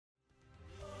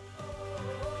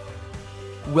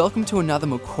Welcome to another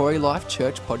Macquarie Life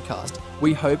Church podcast.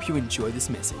 We hope you enjoy this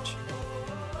message.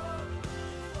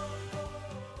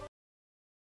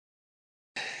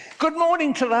 Good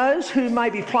morning to those who may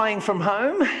be playing from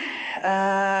home,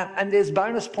 and there's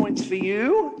bonus points for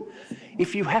you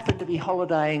if you happen to be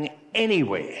holidaying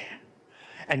anywhere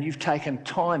and you've taken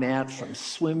time out from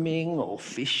swimming or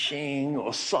fishing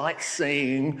or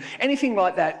sightseeing, anything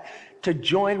like that, to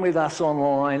join with us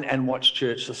online and watch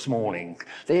church this morning.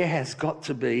 There has got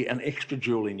to be an extra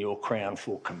jewel in your crown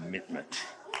for commitment.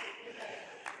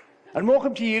 And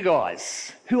welcome to you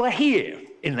guys who are here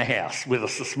in the house with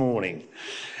us this morning.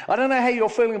 I don't know how you're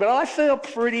feeling, but I feel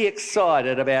pretty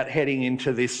excited about heading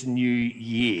into this new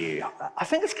year. I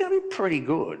think it's going to be pretty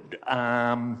good.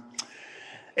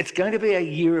 It's going to be a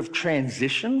year of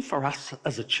transition for us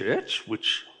as a church,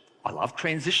 which I love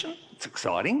transition. It's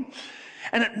exciting.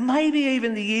 And it may be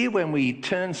even the year when we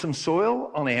turn some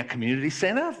soil on our community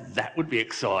centre. That would be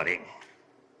exciting.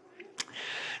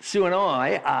 Sue and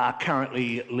I are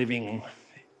currently living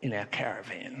in our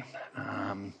caravan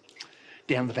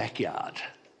down the backyard.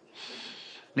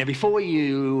 Now, before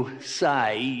you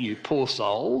say, you poor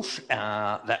souls,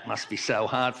 that must be so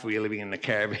hard for you living in the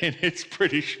caravan, it's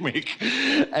pretty schmick,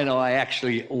 and I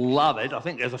actually love it. I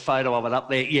think there's a photo of it up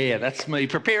there. Yeah, that's me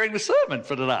preparing the sermon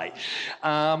for today.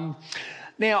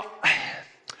 Now,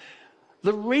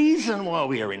 the reason why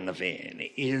we are in the van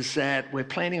is that we're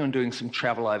planning on doing some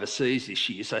travel overseas this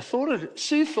year, so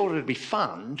Sue thought it'd be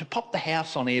fun to pop the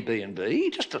house on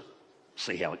Airbnb, just to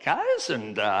see how it goes.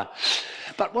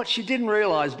 But what she didn't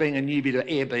realise, being a newbie to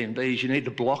Airbnb, is you need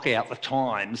to block out the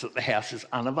times that the house is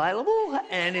unavailable.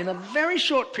 And in a very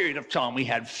short period of time, we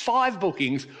had 5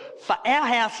 bookings for our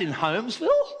house in Holmesville.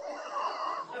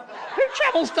 Who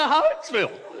travels to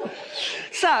Holmesville?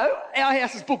 So our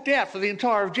house is booked out for the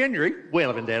entire of January. We're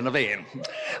living down the van.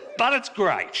 But it's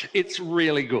great. It's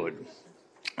really good.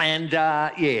 And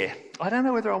yeah, I don't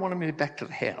know whether I want to move back to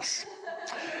the house.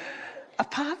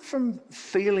 Apart from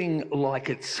feeling like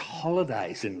it's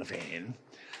holidays in the van,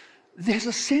 there's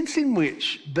a sense in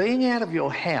which being out of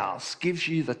your house gives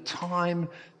you the time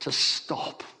to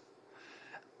stop.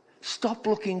 Stop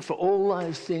looking for all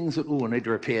those things that, I need to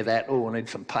repair that, I need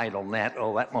some paint on that,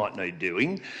 that might need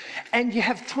doing. And you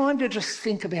have time to just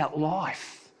think about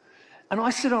life. And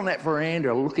I sit on that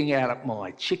veranda looking out at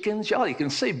my chickens. Oh, you can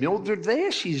see Mildred there.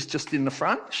 She's just in the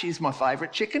front. She's my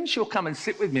favourite chicken. She'll come and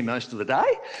sit with me most of the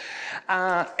day.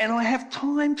 And I have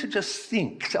time to just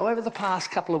think. So over the past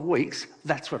couple of weeks,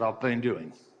 that's what I've been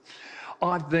doing.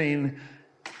 I've been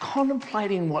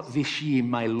contemplating what this year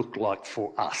may look like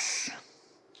for us.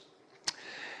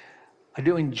 I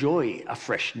do enjoy a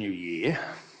fresh new year,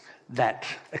 that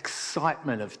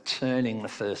excitement of turning the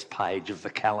first page of the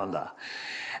calendar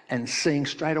and seeing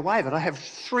straight away that I have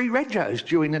 3 regos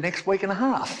due in the next week and a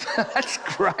half. That's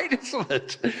great, isn't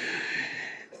it?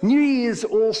 New Year's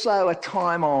also a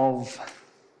time of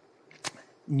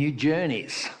new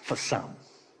journeys for some.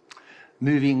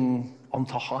 Moving on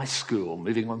to high school,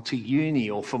 moving on to uni,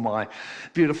 or for my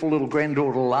beautiful little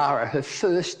granddaughter Lara, her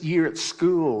first year at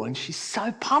school, and she's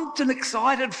so pumped and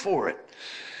excited for it.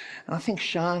 And I think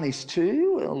Sian is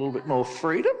too, a little bit more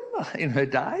freedom in her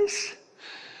days.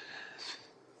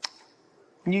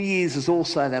 New Year's is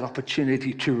also that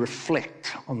opportunity to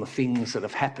reflect on the things that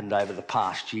have happened over the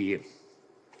past year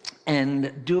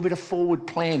and do a bit of forward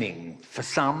planning, for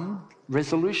some,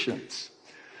 resolutions.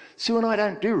 Sue and I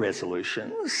don't do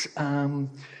resolutions.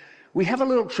 We have a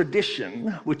little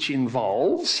tradition which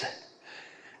involves,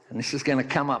 and this is going to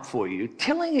come up for you,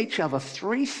 telling each other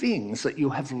 3 things that you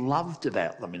have loved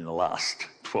about them in the last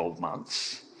 12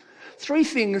 months. 3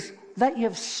 things that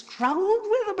you've struggled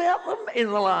with about them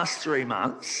in the last 3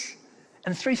 months,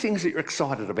 and 3 things that you're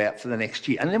excited about for the next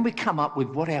year. And then we come up with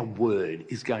what our word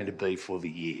is going to be for the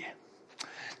year.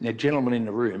 Now, gentlemen in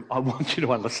the room, I want you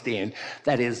to understand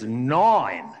that is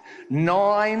 9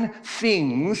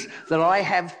 things that I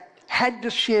have had to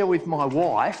share with my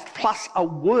wife, plus a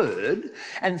word,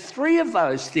 and 3 of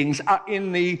those things are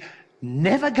in the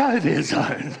never go there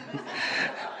zone.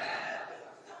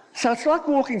 So it's like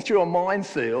walking through a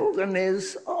minefield, and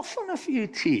there's often a few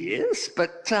tears,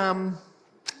 but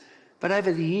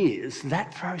over the years,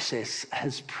 that process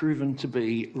has proven to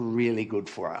be really good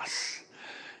for us.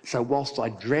 So whilst I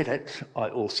dread it, I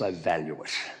also value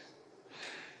it.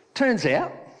 Turns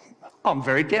out, I'm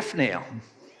very deaf now.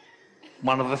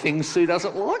 One of the things Sue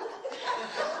doesn't like.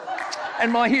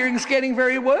 And my hearing's getting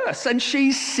very worse. And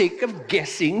she's sick of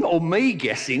guessing, or me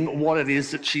guessing, what it is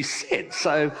that she said.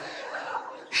 So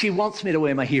she wants me to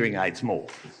wear my hearing aids more.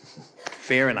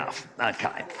 Fair enough.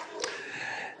 Okay.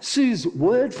 Sue's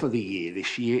word for the year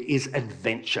this year is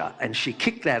adventure, and she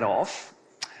kicked that off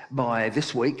by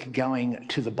this week going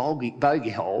to the bogey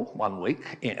hole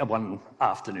one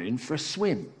afternoon for a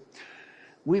swim.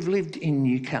 We've lived in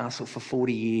Newcastle for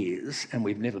 40 years and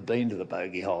we've never been to the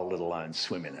bogey hole, let alone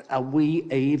swim in it. Are we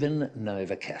even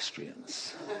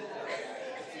Novocastrians?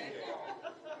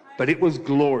 But it was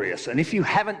glorious, and if you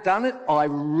haven't done it, I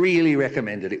really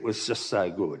recommend it. It was just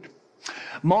so good.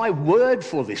 My word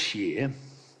for this year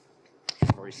is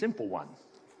a very simple one: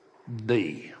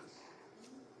 be.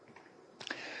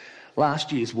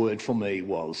 Last year's word for me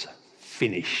was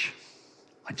finish.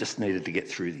 I just needed to get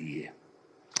through the year.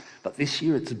 But this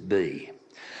year it's be.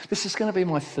 This is going to be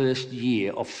my first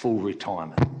year of full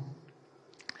retirement.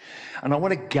 And I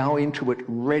want to go into it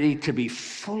ready to be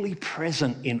fully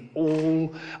present in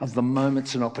all of the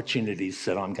moments and opportunities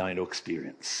that I'm going to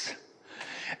experience.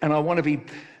 And I want to be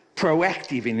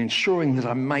proactive in ensuring that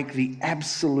I make the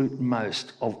absolute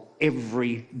most of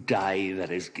every day that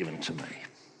is given to me.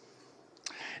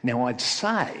 Now, I'd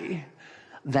say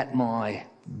that my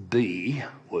be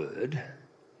word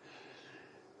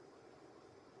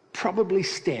probably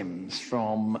stems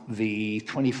from the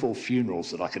 24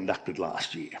 funerals that I conducted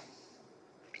last year.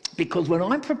 Because when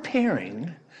I'm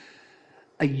preparing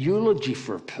a eulogy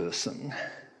for a person,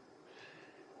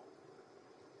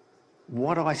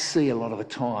 what I see a lot of the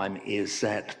time is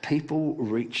that people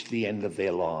reach the end of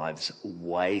their lives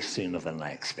way sooner than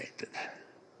they expected,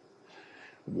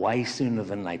 way sooner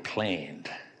than they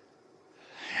planned.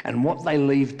 And what they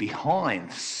leave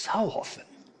behind so often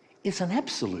is an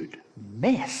absolute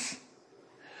mess.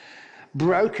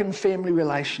 Broken family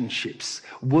relationships,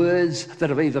 words that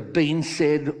have either been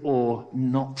said or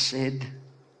not said,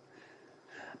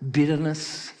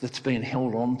 bitterness that's been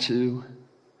held on to.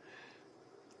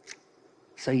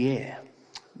 So yeah,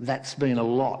 that's been a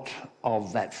lot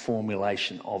of that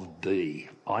formulation of be.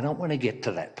 I don't want to get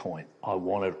to that point. I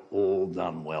want it all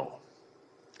done well.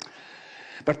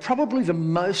 But probably the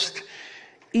most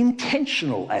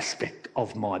intentional aspect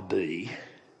of my be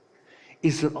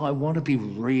is that I want to be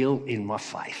real in my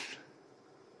faith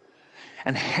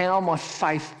and how my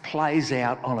faith plays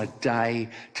out on a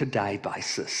day-to-day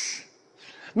basis.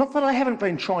 Not that I haven't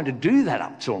been trying to do that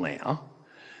up till now,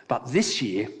 but this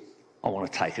year I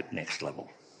want to take it next level.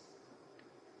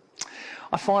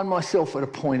 I find myself at a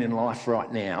point in life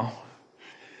right now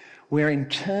where in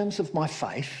terms of my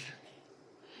faith,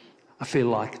 I feel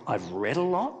like I've read a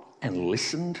lot and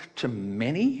listened to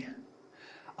many.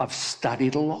 I've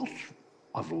studied a lot.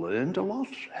 I've learned a lot,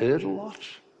 heard a lot,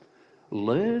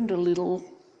 learned a little,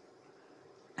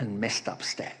 and messed up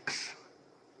stacks.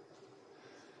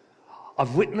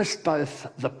 I've witnessed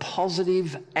both the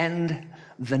positive and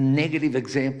the negative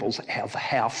examples of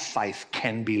how faith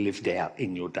can be lived out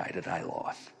in your day-to-day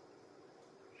life.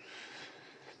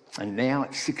 And now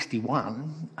at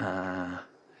 61, I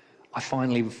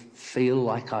finally feel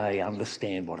like I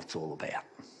understand what it's all about.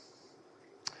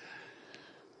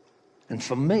 And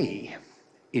for me,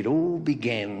 it all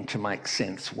began to make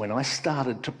sense when I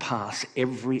started to pass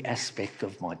every aspect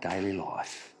of my daily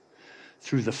life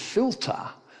through the filter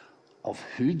of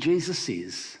who Jesus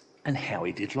is and how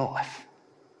he did life.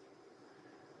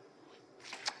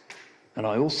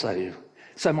 And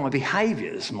so my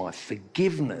behaviours, my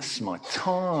forgiveness, my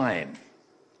time,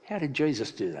 how did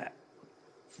Jesus do that?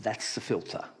 That's the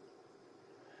filter.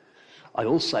 I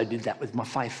also did that with my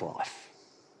faith life.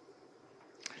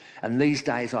 And these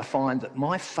days I find that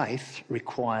my faith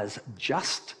requires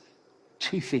just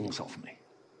two things of me: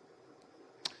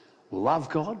 love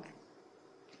God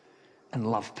and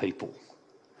love people.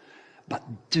 But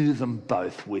do them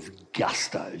both with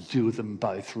gusto. Do them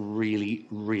both really,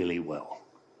 really well.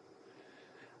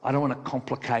 I don't want to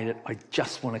complicate it. I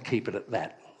just want to keep it at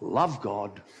that. Love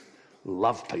God,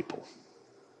 love people.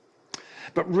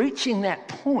 But reaching that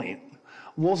point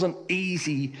wasn't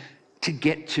easy to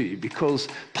get to, because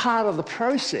part of the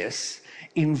process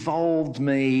involved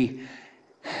me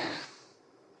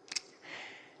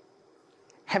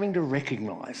having to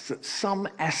recognise that some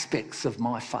aspects of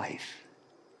my faith,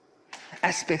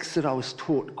 aspects that I was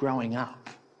taught growing up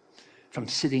from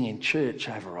sitting in church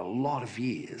over a lot of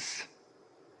years,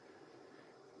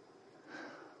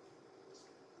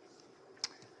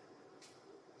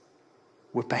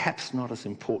 were perhaps not as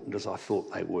important as I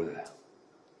thought they were.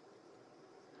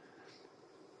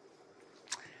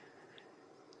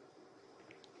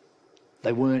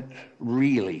 They weren't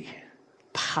really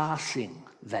passing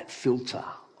that filter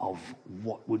of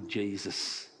what would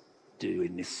Jesus do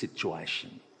in this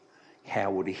situation?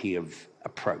 How would he have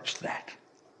approached that?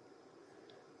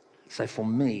 So for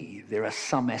me, there are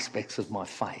some aspects of my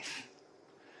faith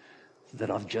that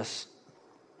I've just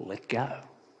let go.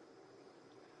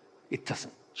 It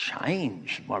doesn't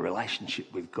change my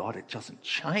relationship with God. It doesn't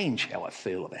change how I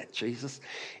feel about Jesus.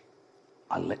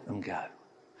 I let them go.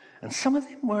 And some of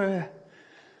them were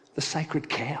the sacred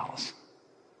cows.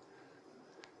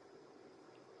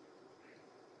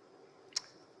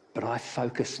 But I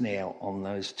focus now on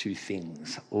those two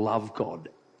things. Love God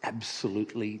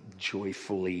absolutely,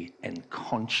 joyfully and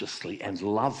consciously, and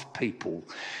love people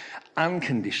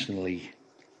unconditionally,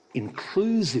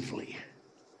 inclusively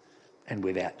and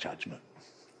without judgment.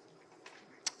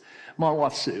 My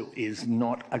wife Sue is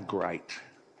not a great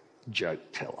joke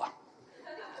teller.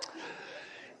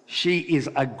 She is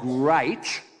a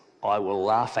great, I will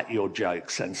laugh at your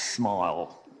jokes and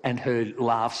smile, and her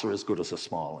laughs are as good as a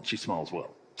smile, and she smiles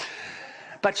well.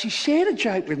 But she shared a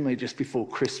joke with me just before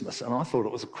Christmas, and I thought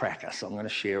it was a cracker, so I'm going to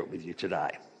share it with you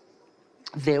today.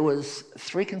 There was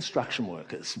 3 construction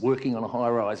workers working on a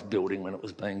high-rise building when it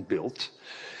was being built.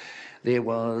 There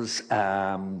was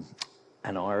an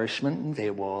Irishman,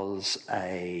 there was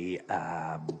an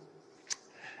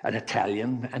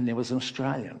Italian, and there was an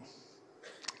Australian.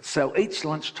 So each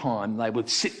lunchtime they would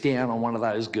sit down on one of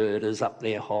those girders up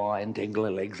there high and dangle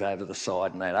their legs over the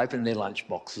side, and they'd open their lunch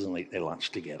boxes and eat their lunch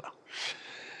together.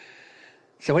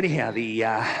 So anyhow, the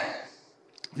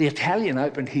Italian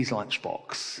opened his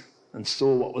lunchbox and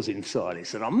saw what was inside. He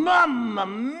said, "Oh, mamma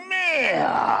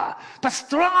mia,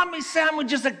 pastrami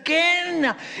sandwiches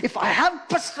again. If I have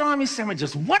pastrami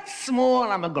sandwiches once more,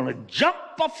 I'm going to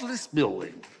jump off this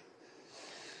building."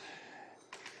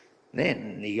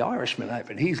 Then the Irishman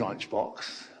opened his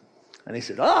lunchbox and he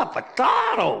said,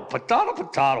 potato.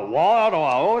 Why do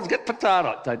I always get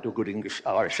potato? Don't do a good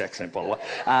Irish accent, by the way.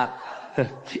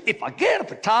 If I get a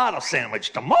potato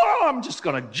sandwich tomorrow, I'm just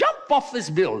going to jump off this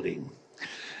building.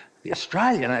 The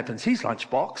Australian opens his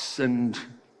lunchbox and,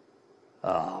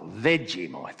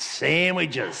 Vegemite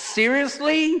sandwiches.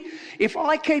 Seriously? If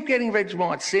I keep getting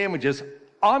Vegemite sandwiches,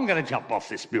 I'm going to jump off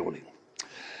this building.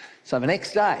 So the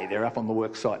next day, they're up on the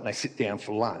work site and they sit down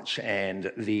for lunch,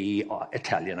 and the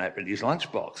Italian opened his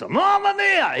lunchbox. Mamma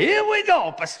mia, here we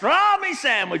go, pastrami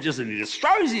sandwiches, and he just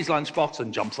throws his lunchbox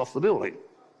and jumps off the building.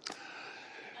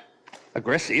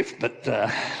 Aggressive, but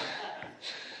the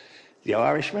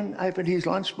Irishman opened his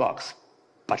lunchbox.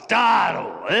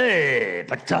 Potato,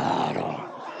 potato.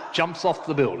 Jumps off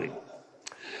the building.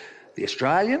 The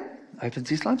Australian opens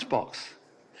his lunchbox.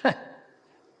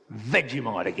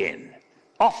 Vegemite again.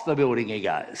 Off the building he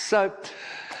goes. So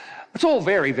it's all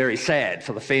very, very sad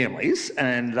for the families,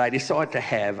 and they decide to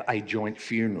have a joint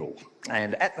funeral.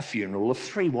 And at the funeral, the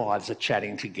 3 wives are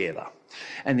chatting together.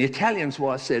 And the Italian's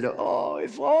wife said, "Oh,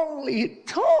 if only he'd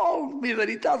told me that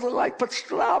he doesn't like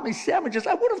pastrami sandwiches,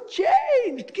 I would have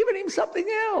changed, given him something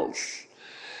else."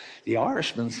 The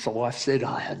Irishman's wife said,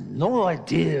 "I had no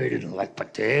idea he didn't like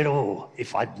potato.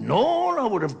 If I'd known, I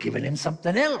would have given him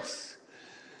something else."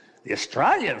 The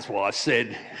Australian's wife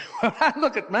said, "Well,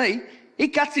 look at me, he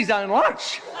cuts his own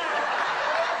lunch."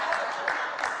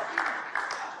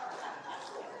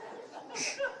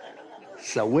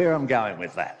 So where I'm going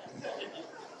with that?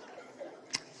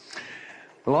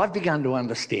 Well, I've begun to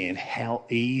understand how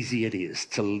easy it is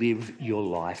to live your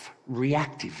life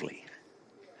reactively.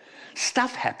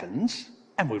 Stuff happens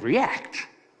and we react.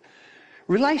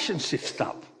 Relationship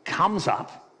stuff comes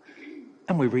up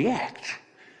and we react.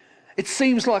 It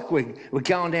seems like we're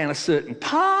going down a certain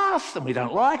path and we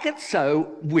don't like it,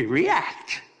 so we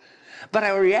react. But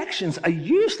our reactions are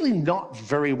usually not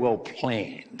very well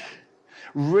planned.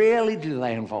 Rarely do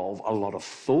they involve a lot of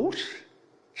thought.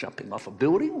 Jumping off a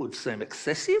building would seem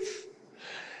excessive.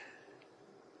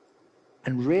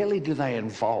 And rarely do they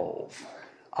involve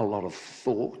a lot of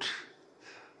thought,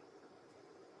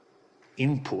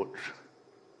 input,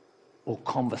 or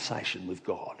conversation with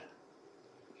God.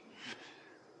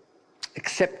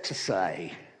 Except to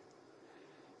say,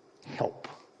 help,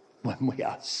 when we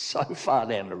are so far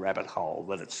down the rabbit hole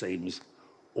that it seems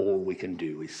all we can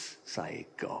do is say,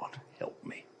 "God, help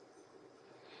me."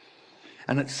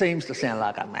 And it seems to sound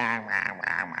like a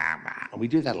and we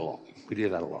do that a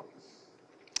lot.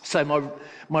 So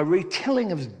my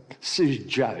retelling of Sue's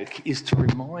joke is to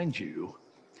remind you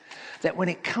that when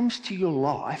it comes to your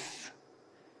life,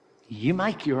 you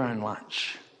make your own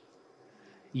lunch.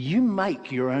 You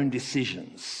make your own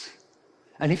decisions.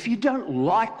 And if you don't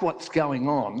like what's going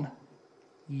on,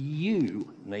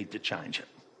 you need to change it.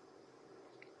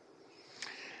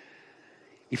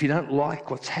 If you don't like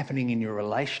what's happening in your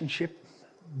relationship,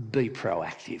 be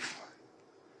proactive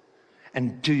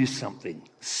and do something.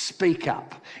 Speak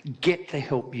up. Get the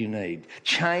help you need.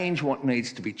 Change what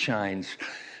needs to be changed.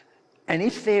 And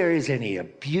if there is any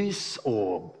abuse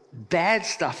or bad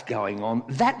stuff going on.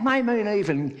 That may mean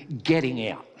even getting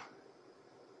out.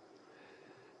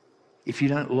 If you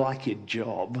don't like your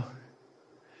job,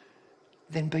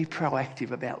 then be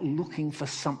proactive about looking for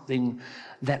something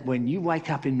that when you wake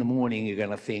up in the morning, you're going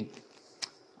to think,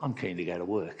 I'm keen to go to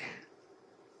work.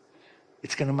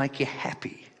 It's going to make you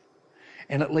happy.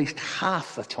 And at least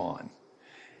half the time,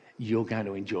 you're going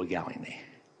to enjoy going there.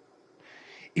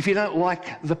 If you don't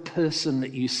like the person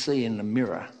that you see in the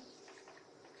mirror,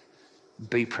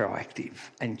 be proactive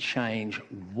and change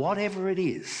whatever it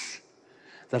is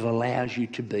that allows you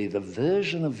to be the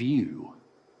version of you,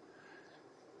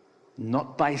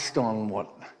 not based on what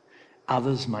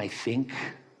others may think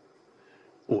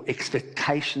or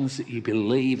expectations that you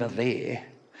believe are there,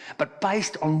 but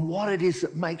based on what it is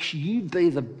that makes you be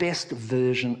the best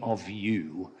version of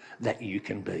you that you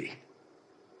can be.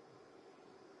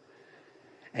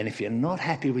 And if you're not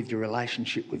happy with your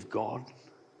relationship with God,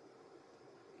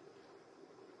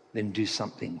 then do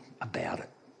something about it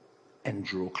and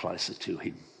draw closer to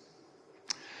him.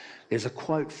 There's a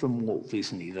quote from Walt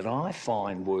Disney that I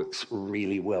find works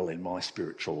really well in my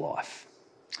spiritual life.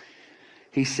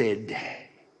 He said,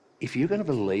 if you're going to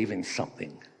believe in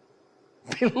something,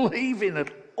 believe in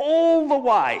it all the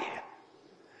way.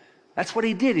 That's what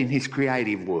he did in his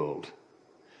creative world.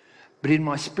 But in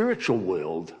my spiritual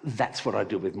world, that's what I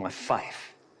do with my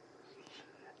faith.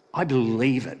 I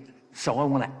believe it, so I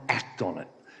want to act on it.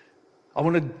 I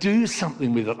want to do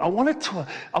something with it. I want to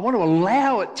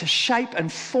allow it to shape and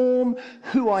form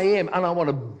who I am, and I want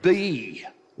to be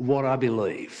what I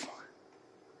believe.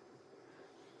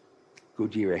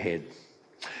 Good year ahead.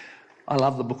 I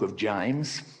love the book of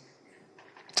James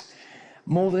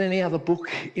more than any other book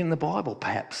in the Bible,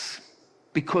 perhaps,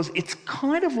 because it's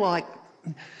kind of like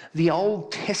the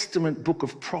Old Testament book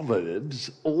of Proverbs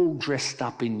all dressed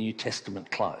up in New Testament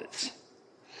clothes.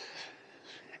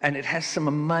 And it has some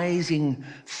amazing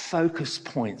focus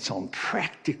points on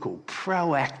practical,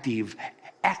 proactive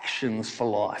actions for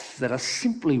life that are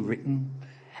simply written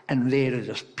and there to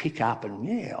just pick up and,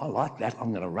 yeah, I like that, I'm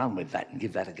going to run with that and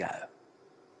give that a go.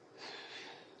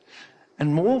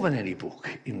 And more than any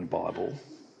book in the Bible,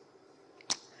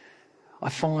 I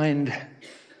find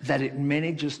that it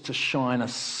manages to shine a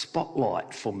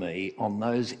spotlight for me on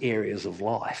those areas of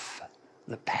life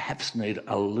that perhaps need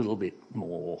a little bit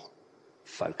more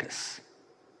focus.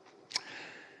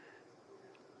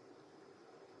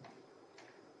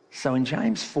 So in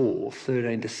James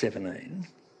 4:13-17,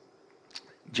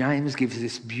 James gives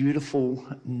this beautiful,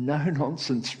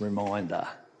 no-nonsense reminder,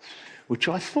 which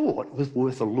I thought was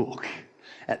worth a look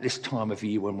at this time of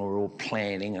year when we're all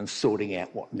planning and sorting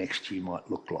out what next year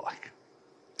might look like.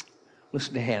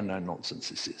 Listen to how no-nonsense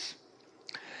this is.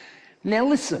 Now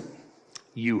listen,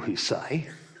 you who say,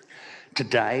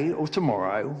 today or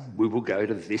tomorrow we will go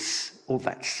to this or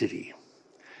that city.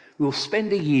 We'll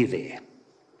spend a year there.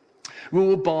 We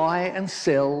will buy and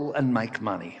sell and make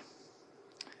money.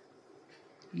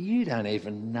 You don't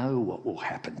even know what will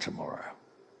happen tomorrow.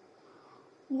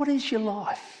 What is your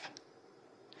life?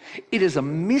 It is a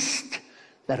mist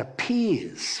that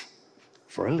appears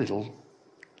for a little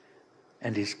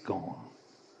and is gone.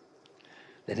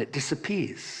 Then it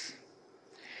disappears.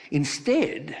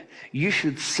 Instead, you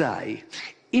should say,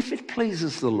 if it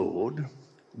pleases the Lord,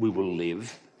 we will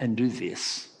live and do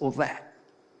this or that.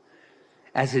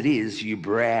 As it is, you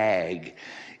brag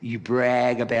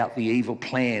about the evil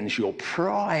plans your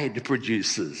pride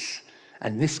produces,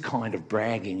 and this kind of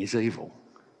bragging is evil.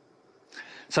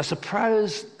 So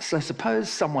suppose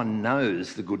someone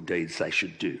knows the good deeds they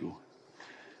should do,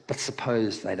 but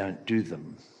suppose they don't do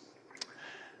them.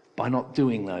 By not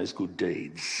doing those good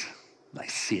deeds, they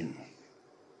sin.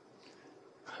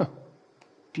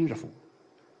 Beautiful,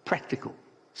 practical,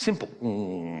 simple.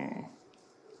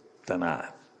 Dunno.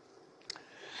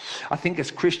 I think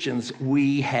as Christians,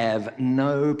 we have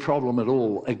no problem at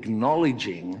all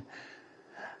acknowledging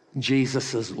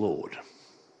Jesus as Lord.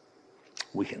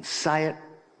 We can say it,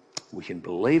 we can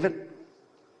believe it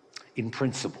in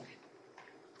principle.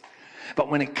 But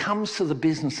when it comes to the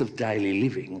business of daily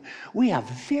living, we are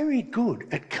very good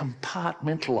at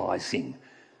compartmentalising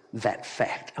that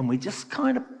fact. And we just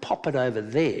kind of pop it over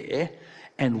there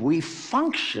and we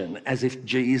function as if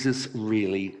Jesus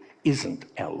really isn't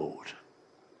our Lord.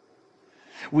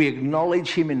 We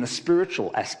acknowledge him in the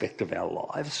spiritual aspect of our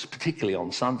lives, particularly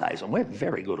on Sundays, and we're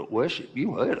very good at worship.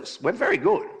 You heard us. We're very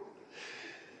good.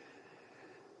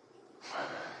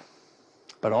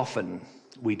 But often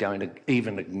we don't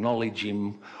even acknowledge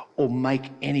him or make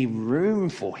any room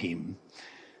for him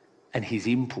and his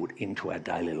input into our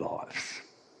daily lives.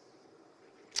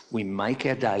 We make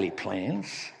our daily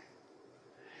plans,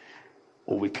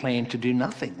 or we plan to do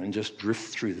nothing and just drift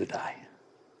through the day.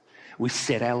 We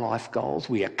set our life goals,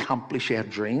 we accomplish our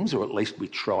dreams, or at least we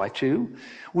try to,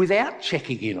 without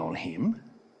checking in on him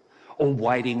or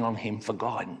waiting on him for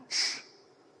guidance.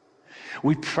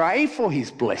 We pray for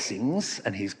his blessings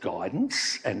and his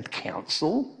guidance and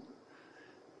counsel,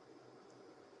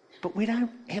 but we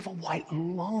don't ever wait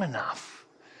long enough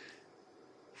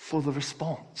for the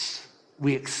response.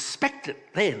 We expect it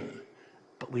then,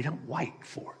 but we don't wait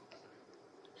for it.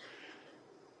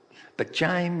 But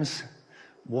James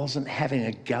wasn't having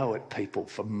a go at people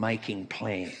for making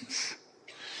plans.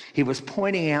 He was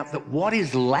pointing out that what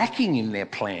is lacking in their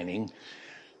planning,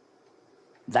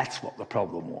 that's what the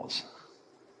problem was.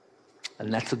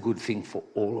 And that's a good thing for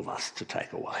all of us to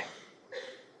take away.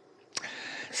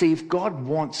 See, if God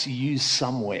wants you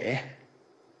somewhere,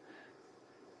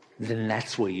 then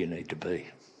that's where you need to be.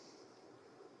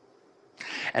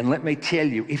 And let me tell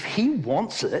you, if he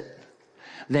wants it,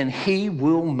 then he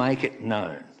will make it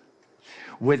known,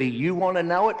 whether you want to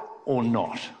know it or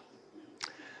not.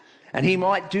 And he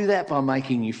might do that by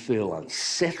making you feel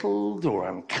unsettled or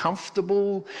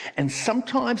uncomfortable, and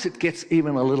sometimes it gets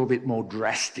even a little bit more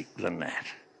drastic than that.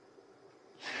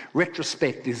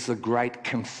 Retrospect is the great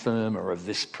confirmer of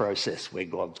this process where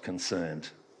God's concerned.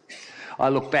 I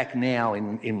look back now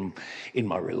in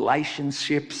my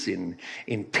relationships, in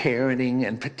parenting,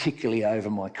 and particularly over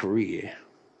my career.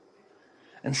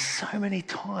 And so many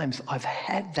times I've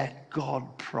had that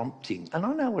God prompting, and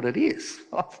I know what it is.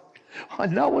 I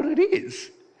know what it is.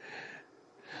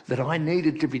 That I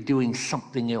needed to be doing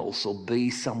something else or be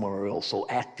somewhere else or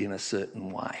act in a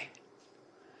certain way.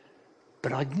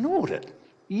 But I ignored it,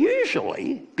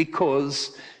 usually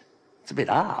because it's a bit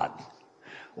hard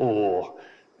or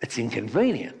it's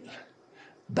inconvenient.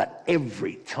 But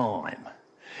every time,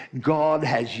 God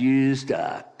has used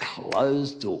a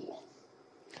closed door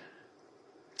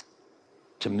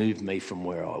to move me from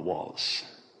where I was.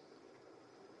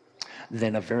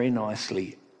 Then a very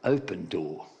nicely open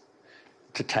door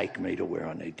to take me to where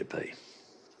I need to be.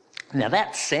 Now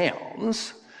that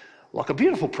sounds like a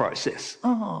beautiful process.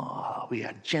 We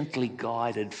are gently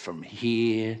guided from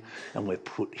here and we're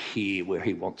put here where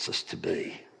he wants us to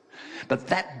be. But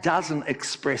that doesn't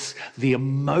express the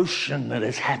emotion that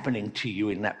is happening to you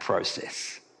in that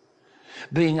process.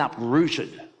 Being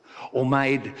uprooted or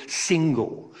made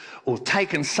single or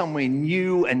taken somewhere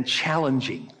new and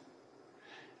challenging.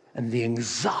 And the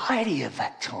anxiety of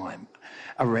that time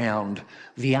around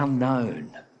the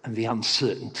unknown and the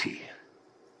uncertainty.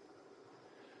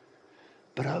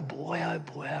 But oh boy, oh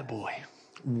boy, oh boy,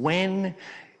 when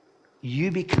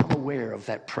you become aware of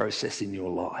that process in your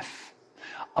life,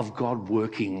 of God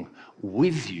working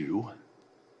with you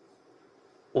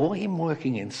or him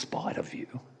working in spite of you,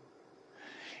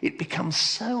 it becomes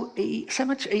so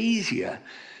much easier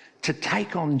to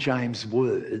take on James'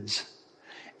 words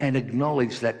and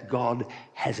acknowledge that God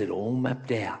has it all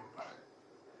mapped out.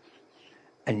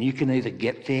 And you can either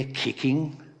get there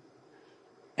kicking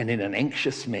and in an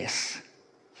anxious mess,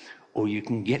 or you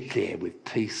can get there with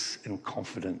peace and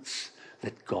confidence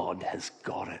that God has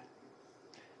got it.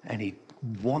 And he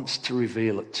wants to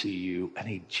reveal it to you, and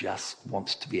he just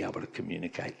wants to be able to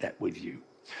communicate that with you.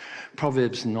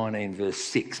 Proverbs 19 verse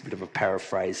 6, bit of a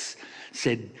paraphrase,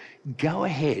 said, "Go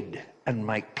ahead and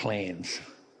make plans,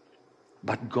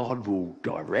 but God will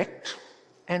direct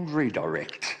and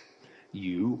redirect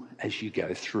you as you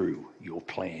go through your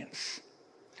plans."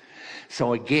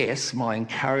 So I guess my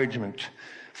encouragement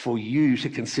for you to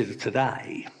consider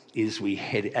today is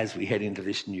as we head into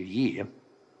this new year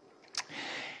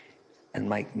and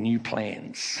make new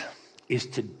plans, is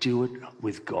to do it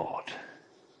with God.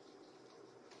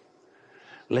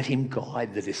 Let him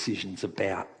guide the decisions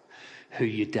about who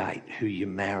you date, who you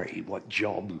marry, what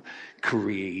job,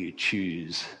 career you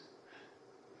choose,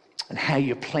 and how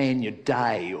you plan your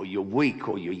day or your week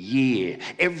or your year.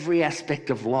 Every aspect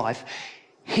of life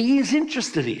he is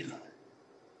interested in.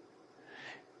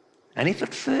 And if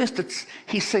at first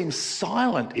he seems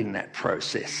silent in that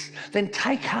process, then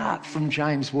take heart from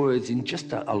James' words in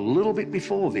just a little bit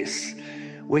before this,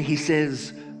 where he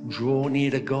says, "Draw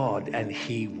near to God and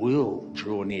he will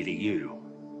draw near to you."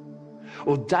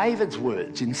 Or David's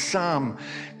words in Psalm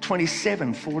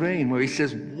 27:14, where he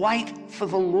says, "Wait for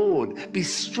the Lord, be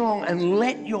strong and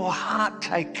let your heart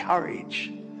take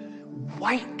courage."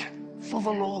 Wait for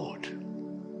the Lord.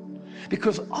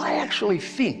 Because I actually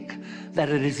think that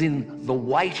it is in the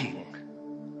waiting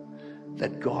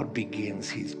that God begins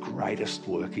his greatest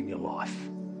work in your life.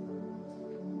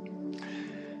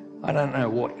 I don't know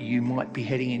what you might be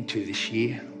heading into this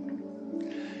year.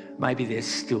 Maybe there's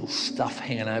still stuff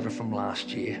hanging over from last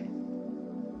year.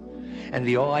 And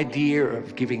the idea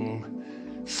of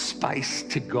giving space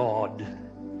to God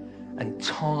and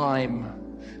time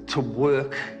to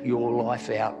work your life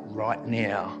out right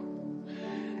now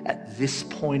at this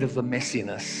point of the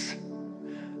messiness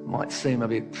might seem a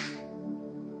bit...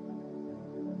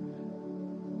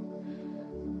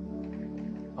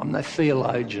 I'm no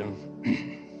theologian,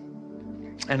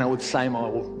 and I would say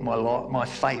my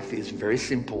faith is very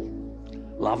simple.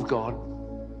 Love God,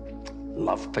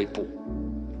 love people.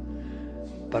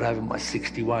 But over my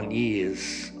 61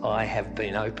 years, I have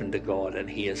been open to God, and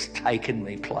he has taken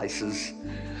me places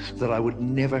that I would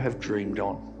never have dreamed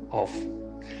of.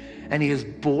 And he has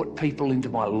brought people into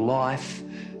my life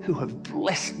who have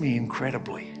blessed me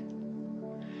incredibly.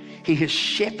 He has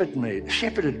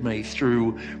shepherded me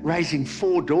through raising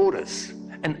 4 daughters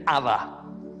and other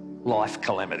life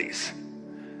calamities.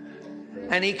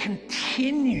 And he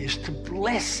continues to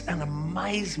bless and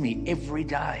amaze me every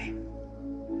day.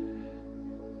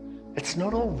 It's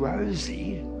not all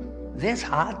rosy. There's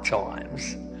hard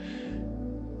times.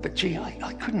 But gee,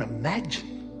 I couldn't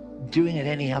imagine doing it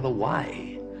any other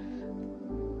way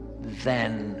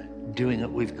than doing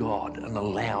it with God and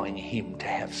allowing him to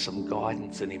have some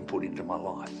guidance and input into my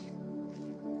life.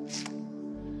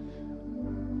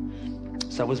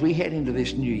 So as we head into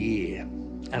this new year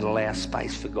and allow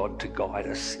space for God to guide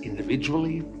us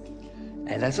individually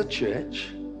and as a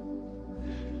church,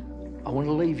 I want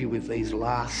to leave you with these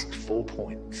last 4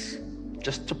 points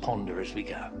just to ponder as we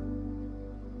go.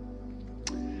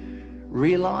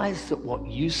 Realize that what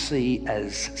you see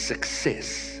as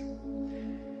success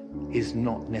is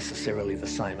not necessarily the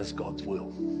same as God's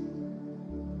will.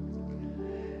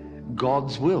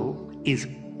 God's will is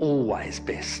always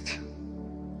best,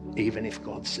 even if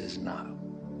God says no.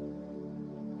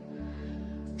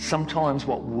 Sometimes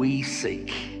what we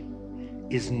seek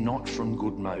is not from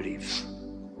good motives,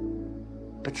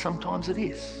 but sometimes it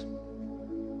is.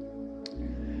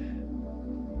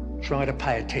 Try to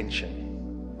pay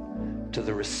attention to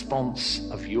the response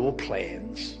of your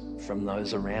plans from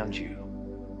those around you,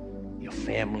 your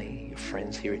family, your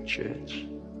friends here at church,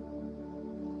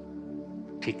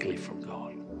 particularly from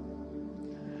God.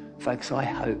 Folks, I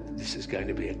hope this is going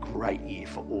to be a great year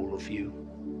for all of you.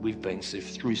 We've been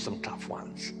through some tough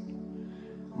ones.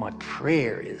 My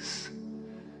prayer is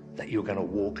that you're going to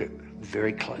walk it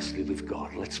very closely with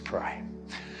God. Let's pray.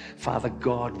 Father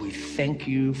God, we thank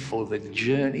you for the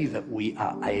journey that we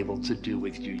are able to do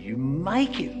with you. You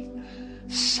make it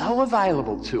so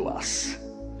available to us.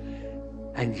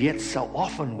 And yet so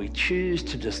often we choose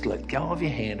to just let go of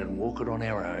your hand and walk it on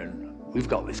our own. We've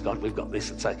got this, God, we've got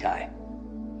this, it's okay.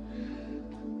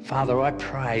 Father, I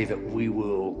pray that we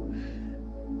will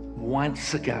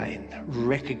once again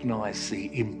recognize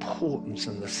the importance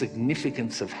and the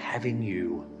significance of having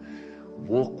you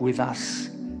walk with us,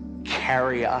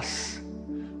 carry us,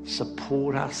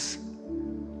 support us,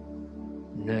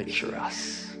 nurture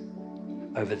us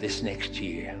over this next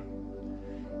year.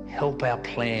 Help our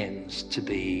plans to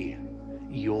be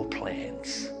your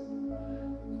plans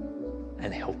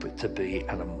and help it to be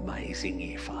an amazing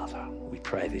year, Father. We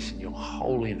pray this in your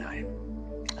holy name.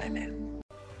 Amen.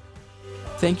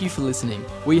 Thank you for listening.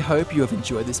 We hope you have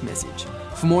enjoyed this message.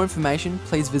 For more information,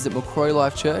 please visit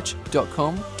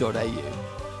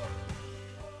macquarielifechurch.com.au.